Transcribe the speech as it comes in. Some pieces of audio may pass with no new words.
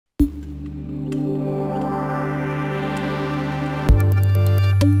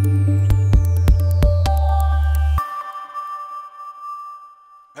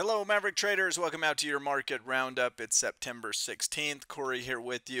Hello, Maverick traders. Welcome out to your market roundup. It's September 16th. Corey here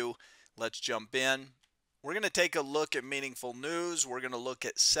with you. Let's jump in. We're going to take a look at meaningful news. We're going to look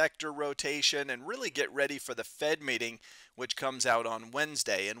at sector rotation and really get ready for the Fed meeting, which comes out on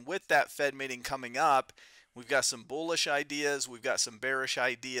Wednesday. And with that Fed meeting coming up, we've got some bullish ideas. We've got some bearish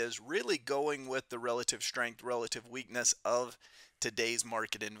ideas, really going with the relative strength, relative weakness of today's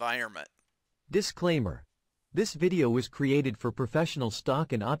market environment. Disclaimer. This video was created for professional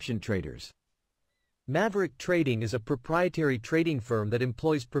stock and option traders. Maverick Trading is a proprietary trading firm that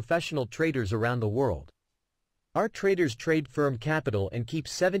employs professional traders around the world. Our traders trade firm capital and keep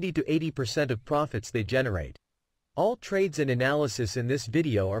 70 to 80% of profits they generate. All trades and analysis in this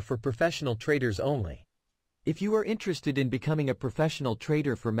video are for professional traders only. If you are interested in becoming a professional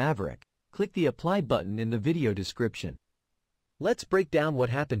trader for Maverick, click the apply button in the video description. Let's break down what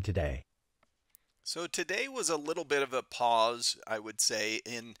happened today. So today was a little bit of a pause, I would say,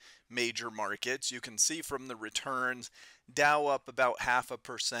 in major markets. You can see from the returns, Dow up about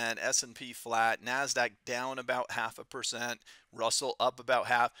 0.5%, S&P flat, NASDAQ down about 0.5%, Russell up about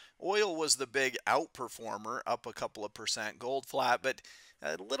half. Oil was the big outperformer, up a couple of percent, gold flat, but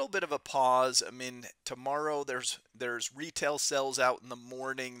a little bit of a pause. I mean, tomorrow there's retail sales out in the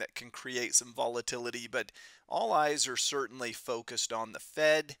morning that can create some volatility, but all eyes are certainly focused on the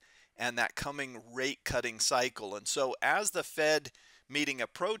Fed and that coming rate cutting cycle. And so as the Fed meeting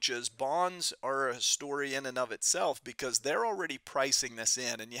approaches, bonds are a story in and of itself because they're already pricing this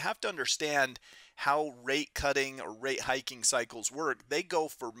in. And you have to understand how rate cutting or rate hiking cycles work. They go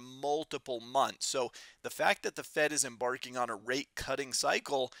for multiple months. So the fact that the Fed is embarking on a rate cutting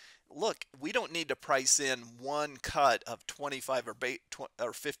cycle, look, we don't need to price in one cut of 25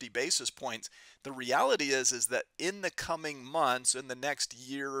 or 50 basis points. The reality is that in the coming months, in the next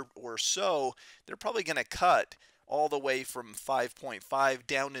year or so, they're probably going to cut all the way from 5.5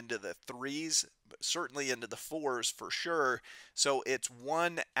 down into the threes, but certainly into the fours for sure. So it's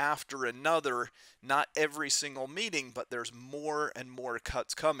one after another, not every single meeting, but there's more and more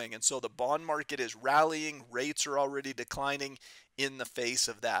cuts coming. And so the bond market is rallying, rates are already declining in the face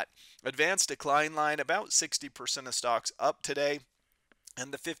of that. Advanced decline line, about 60% of stocks up today,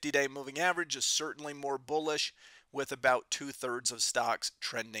 and the 50-day moving average is certainly more bullish, with about 2/3 of stocks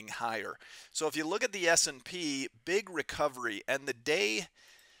trending higher. So if you look at the S&P, big recovery, and the day,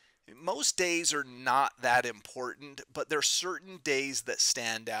 most days are not that important, but there are certain days that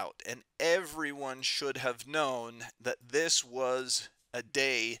stand out, and everyone should have known that this was a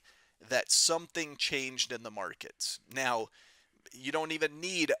day that something changed in the markets. Now, you don't even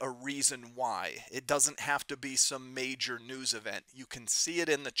need a reason why. It doesn't have to be some major news event. You can see it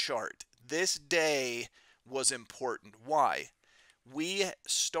in the chart. This day was important. Why? We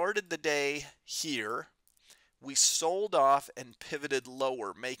started the day here. We sold off and pivoted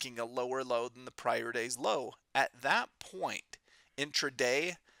lower, making a lower low than the prior day's low. At that point,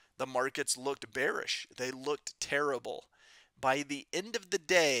 intraday, the markets looked bearish. They looked terrible. By the end of the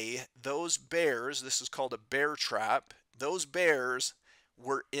day, those bears, this is called a bear trap, those bears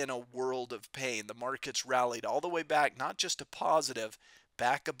were in a world of pain. The markets rallied all the way back, not just a positive,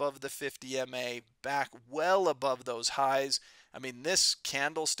 back above the 50 MA, back well above those highs. I mean, this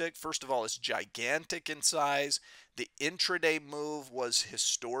candlestick, first of all, is gigantic in size. The intraday move was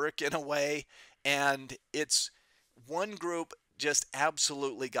historic in a way, and it's one group just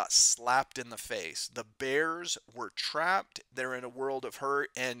absolutely got slapped in the face. The bears were trapped. They're in a world of hurt,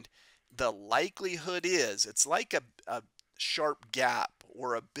 and the likelihood is it's like a sharp gap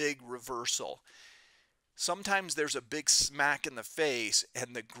or a big reversal. Sometimes there's a big smack in the face,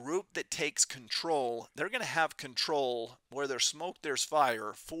 and the group that takes control, they're going to have control where there's smoke, there's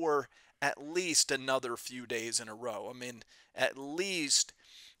fire for at least another few days in a row. I mean, at least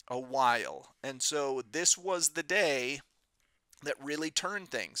a while. And so this was the day that really turned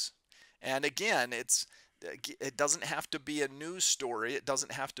things. And again, it doesn't have to be a news story. It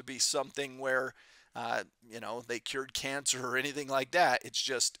doesn't have to be something where, they cured cancer or anything like that. It's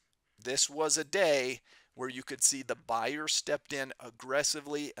just this was a day where you could see the buyers stepped in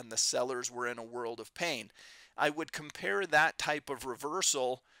aggressively and the sellers were in a world of pain. I would compare that type of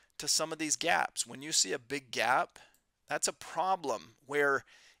reversal to some of these gaps. When you see a big gap, that's a problem where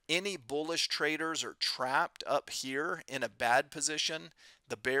any bullish traders are trapped up here in a bad position.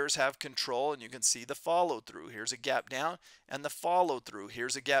 The bears have control, and you can see the follow through. Here's a gap down and the follow through.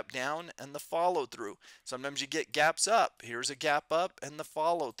 Here's a gap down and the follow through. Sometimes you get gaps up. Here's a gap up and the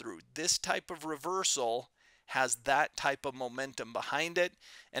follow through. This type of reversal has that type of momentum behind it,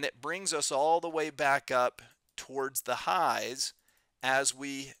 and it brings us all the way back up towards the highs as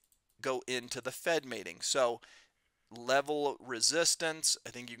we go into the Fed meeting. So level resistance. I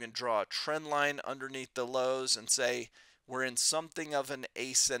think you can draw a trend line underneath the lows and say we're in something of an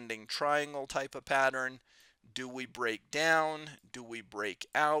ascending triangle type of pattern. Do we break down? Do we break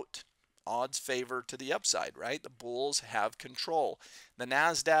out? Odds favor to the upside, right? The bulls have control. The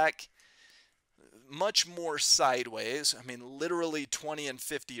NASDAQ, much more sideways. I mean, literally 20 and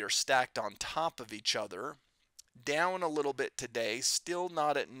 50 are stacked on top of each other. Down a little bit today, still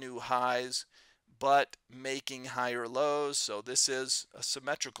not at new highs, but making higher lows. So this is a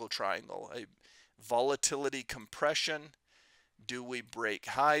symmetrical triangle, a volatility compression. Do we break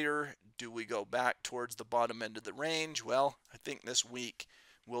higher? Do we go back towards the bottom end of the range? Well, I think this week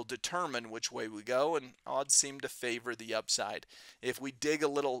will determine which way we go, and odds seem to favor the upside. If we dig a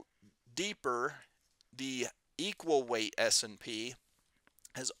little deeper, the equal weight S&P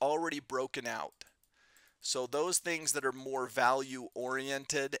has already broken out. So those things that are more value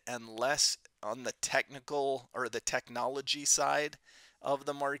oriented and less on the technical or the technology side of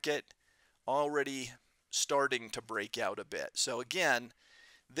the market already starting to break out a bit. So again,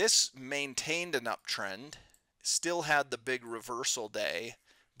 this maintained an uptrend, still had the big reversal day,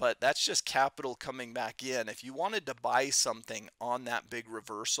 but that's just capital coming back in. If you wanted to buy something on that big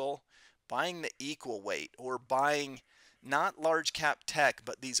reversal, buying the equal weight or buying not large cap tech,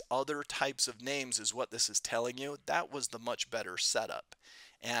 but these other types of names is what this is telling you. That was the much better setup.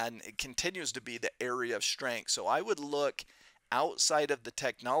 And it continues to be the area of strength. So I would look outside of the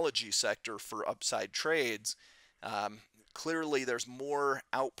technology sector for upside trades. Clearly, there's more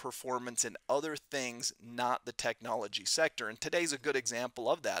outperformance in other things, not the technology sector. And today's a good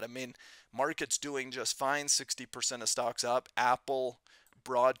example of that. I mean, market's doing just fine, 60% of stocks up. Apple,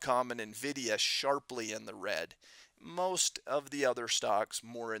 Broadcom, and Nvidia sharply in the red. Most of the other stocks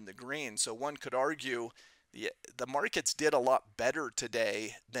more in the green. So one could argue the markets did a lot better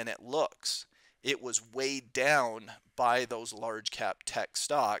today than it looks. It was weighed down by those large cap tech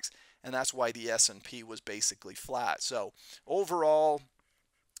stocks, and that's why the S&P was basically flat. So overall,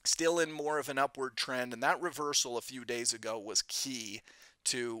 still in more of an upward trend, and that reversal a few days ago was key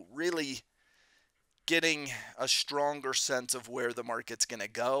to really getting a stronger sense of where the market's going to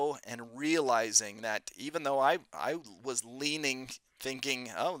go and realizing that even though I was leaning thinking,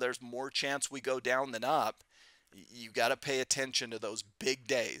 oh, there's more chance we go down than up, you got to pay attention to those big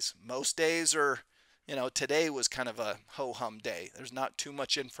days. Most days are, today was kind of a ho-hum day. There's not too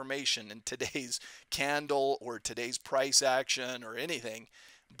much information in today's candle or today's price action or anything,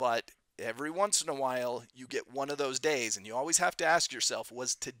 but every once in a while you get one of those days, and you always have to ask yourself,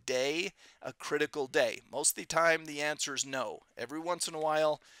 was today a critical day? Most of the time the answer is no. Every once in a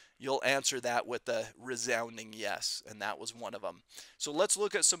while you'll answer that with a resounding yes, and that was one of them. So let's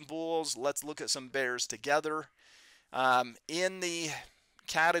look at some bulls, let's look at some bears together. In the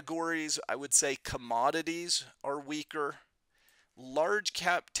categories, I would say commodities are weaker. Large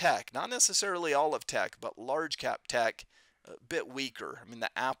cap tech, not necessarily all of tech, but large cap tech, a bit weaker. I mean, the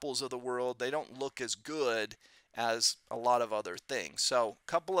Apples of the world, they don't look as good as a lot of other things. So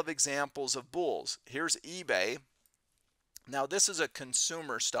a couple of examples of bulls. Here's eBay. Now this is a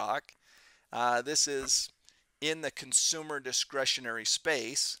consumer stock. This is in the consumer discretionary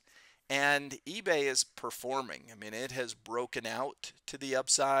space, and eBay is performing. I mean, it has broken out to the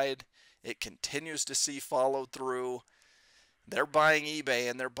upside. It continues to see follow through. They're buying eBay,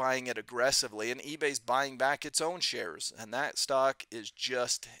 and they're buying it aggressively, and eBay's buying back its own shares, and that stock is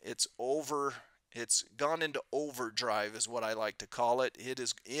just, it's gone into overdrive is what I like to call it. It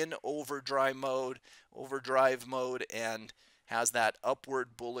is in overdrive mode, and has that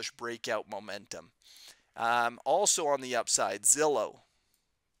upward bullish breakout momentum. Also on the upside, Zillow,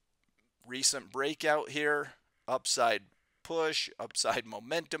 recent breakout here, upside push, upside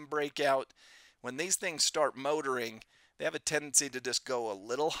momentum breakout. When these things start motoring, they have a tendency to just go a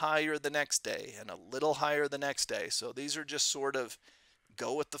little higher the next day and a little higher the next day. So these are just sort of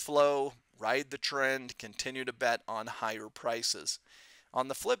go with the flow, ride the trend, continue to bet on higher prices. On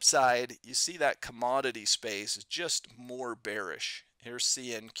the flip side, you see that commodity space is just more bearish. Here's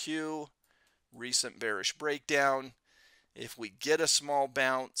CNQ, recent bearish breakdown. If we get a small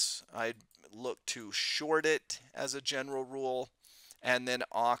bounce, I'd look to short it as a general rule. And then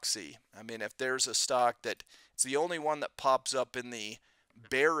Oxy. I mean, if there's a stock that it's the only one that pops up in the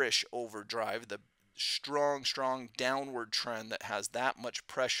bearish overdrive, the strong downward trend that has that much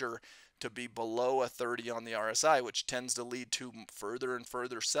pressure to be below a 30 on the RSI, which tends to lead to further and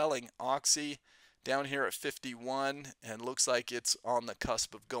further selling. Oxy down here at 51 and looks like it's on the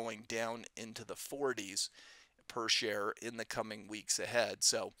cusp of going down into the 40s per share in the coming weeks ahead.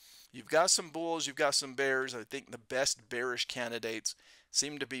 So you've got some bulls, you've got some bears. I think the best bearish candidates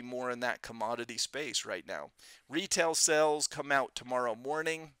seem to be more in that commodity space right now. Retail sales come out tomorrow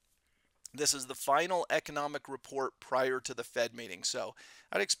morning. This is the final economic report prior to the Fed meeting. So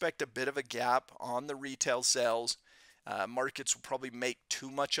I'd expect a bit of a gap on the retail sales. Markets will probably make too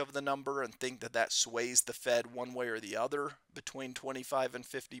much of the number and think that that sways the Fed one way or the other between 25 and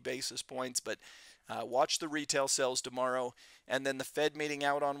 50 basis points. But watch the retail sales tomorrow. And then the Fed meeting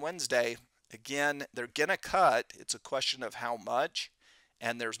out on Wednesday. Again, they're going to cut. It's a question of how much.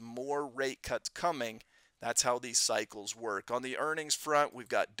 And there's more rate cuts coming. That's how these cycles work. On the earnings front, we've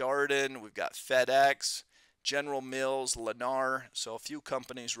got Darden, we've got FedEx, General Mills, Lennar, so a few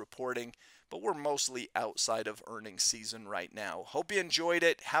companies reporting, but we're mostly outside of earnings season right now. Hope you enjoyed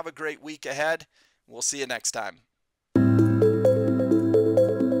it. Have a great week ahead. We'll see you next time.